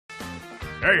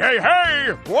Hey, hey,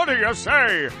 hey! What do you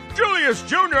say? Julius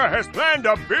Jr. has planned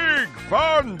a big,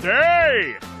 fun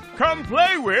day! Come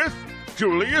play with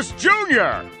Julius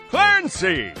Jr.,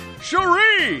 Clancy,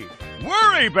 Cherie,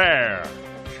 Worry Bear,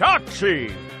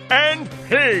 Chachi, and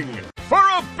Ping for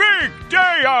a big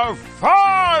day of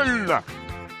fun!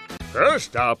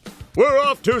 First up, we're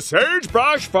off to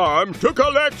Sagebrush Farm to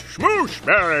collect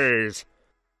schmooshberries.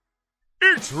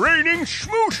 It's raining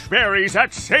schmooshberries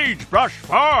at Sagebrush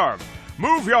Farm.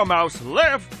 Move your mouse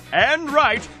left and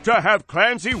right to have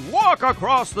Clancy walk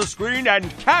across the screen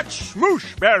and catch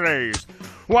schmooshberries.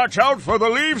 Watch out for the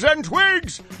leaves and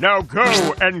twigs. Now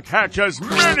go and catch as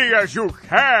many as you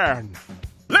can.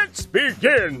 Let's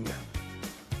begin.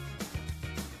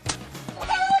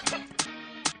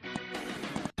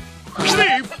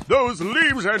 Leave those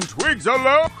leaves and twigs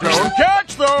alone. Don't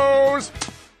catch those.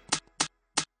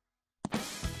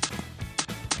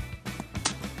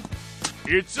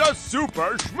 It's a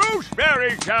super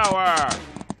schmooshberry shower!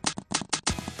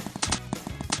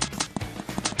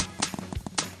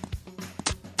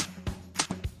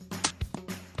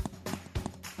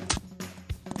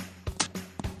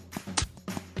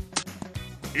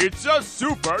 It's a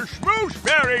super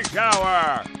schmooshberry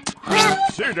shower!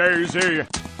 Oopsie daisy!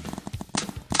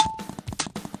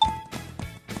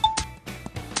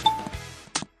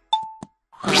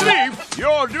 Leaf,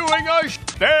 you're doing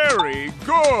very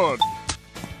good!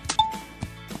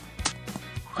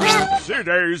 Oopsie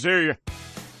daisy!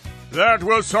 That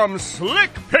was some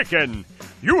slick picking!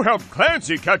 You helped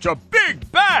Clancy catch a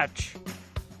big batch!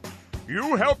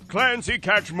 You helped Clancy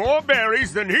catch more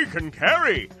berries than he can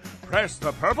carry! Press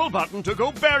the purple button to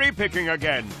go berry picking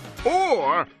again.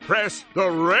 Or press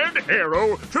the red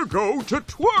arrow to go to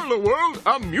Twirl-A-World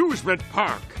Amusement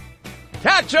Park.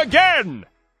 Catch again!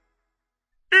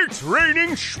 It's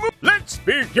raining Let's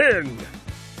begin!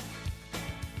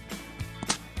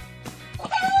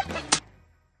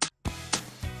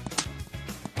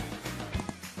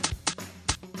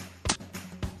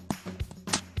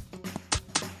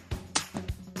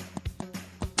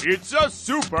 It's a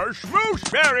super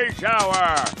schmooshberry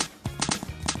shower!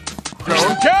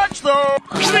 Don't catch those!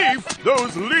 Leave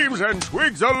those leaves and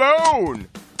twigs alone!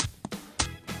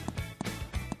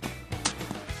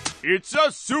 It's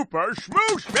a super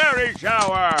schmooshberry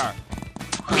shower!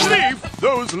 Leave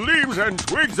those leaves and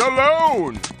twigs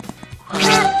alone!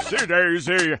 Oopsie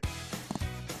daisy!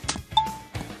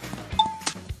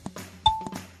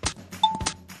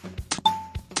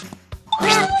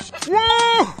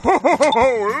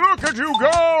 Whoa! Look at you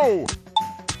go!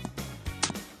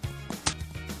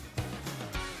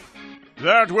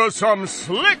 That was some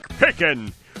slick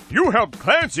picking! You helped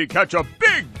Clancy catch a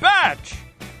big batch!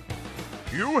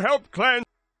 You helped Clancy...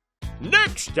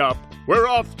 Next up, we're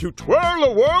off to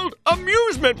Twirl-A-World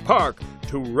Amusement Park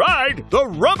to ride the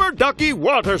Rubber Ducky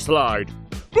Water Slide.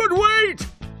 But wait!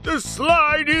 The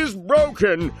slide is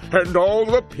broken, and all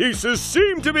the pieces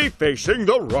seem to be facing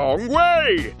the wrong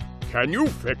way. Can you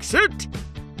fix it?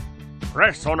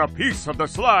 Press on a piece of the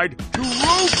slide to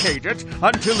rotate it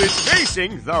until it's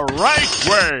facing the right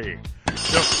way.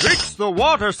 To fix the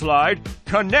water slide,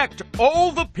 connect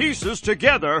all the pieces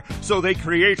together so they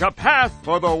create a path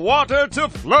for the water to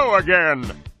flow again.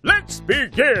 Let's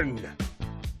begin.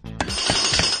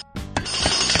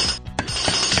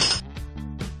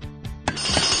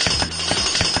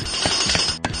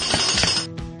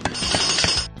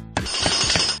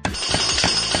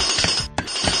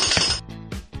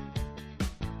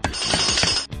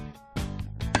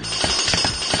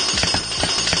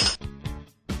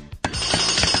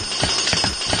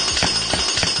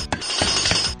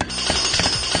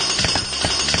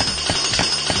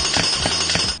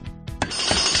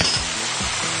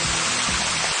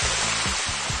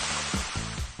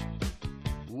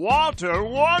 What a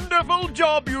wonderful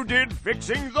job you did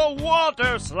fixing the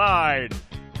water slide!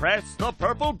 Press the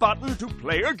purple button to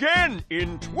play again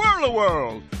in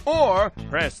Twirl-A-World, or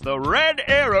press the red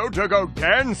arrow to go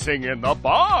dancing in the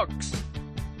box.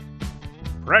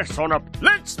 Press on a...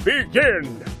 Let's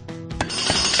begin!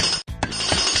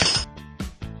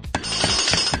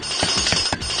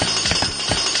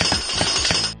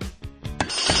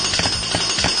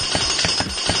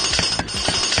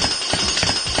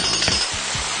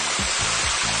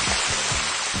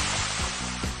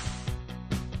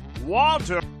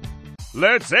 Water.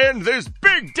 Let's end this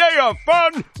big day of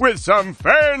fun with some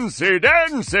fancy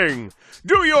dancing.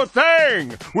 Do your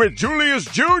thing with Julius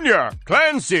Jr.,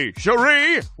 Clancy,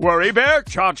 Cherie, Worry Bear,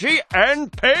 Chachi,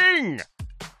 and Ping.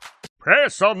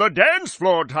 Press on the dance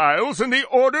floor tiles in the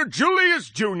order Julius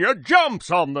Jr.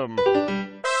 jumps on them.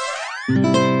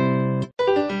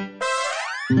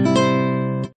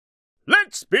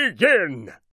 Let's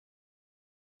begin.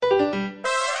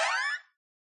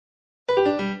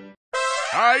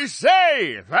 I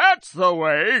say, that's the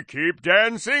way. Keep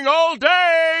dancing all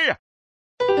day.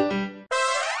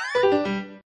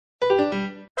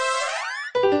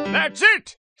 That's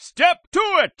it. Step to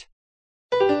it.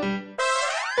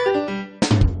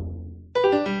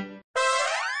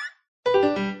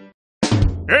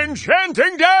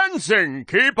 Enchanting dancing.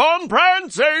 Keep on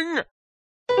prancing.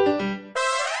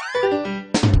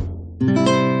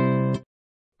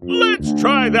 Let's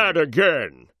try that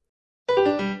again.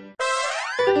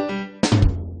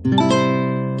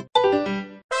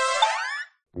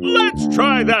 Let's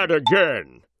try that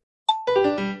again.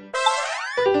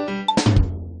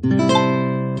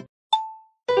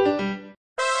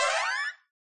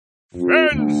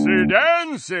 Fancy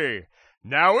dancy!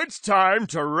 Now it's time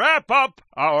to wrap up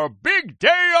our big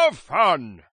day of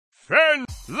fun.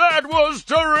 That was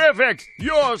terrific!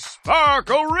 You're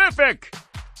sparkle-rific!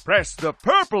 Press the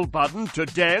purple button to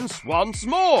dance once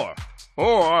more.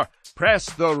 Or press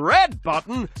the red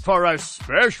button for a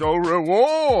special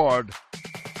reward.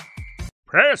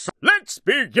 Let's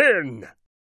begin!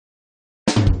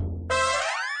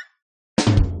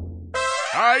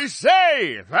 I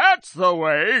say, that's the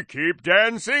way. Keep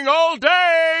dancing all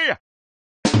day.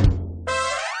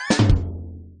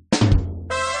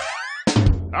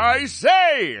 I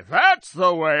say, that's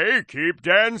the way. Keep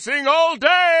dancing all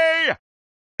day.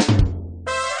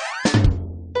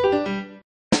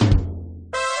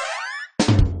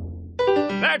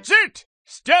 That's it.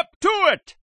 Step to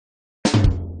it.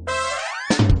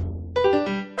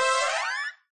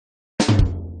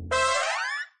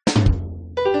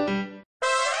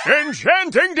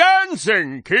 Enchanting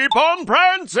dancing! Keep on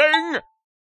prancing!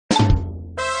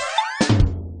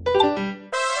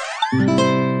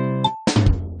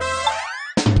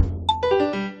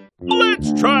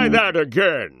 Let's try that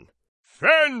again.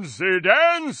 Fancy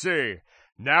dancy!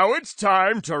 Now it's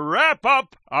time to wrap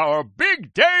up our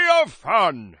big day of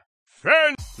fun.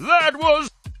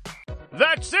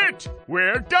 That's it!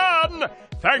 We're done!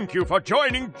 Thank you for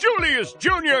joining Julius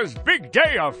Jr.'s big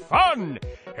day of fun!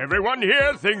 Everyone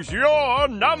here thinks you're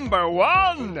number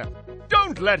one!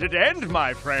 Don't let it end,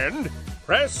 my friend!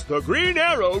 Press the green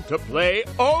arrow to play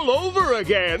all over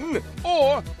again,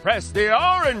 or press the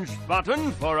orange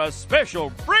button for a special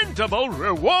printable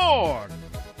reward.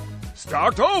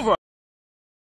 Start over!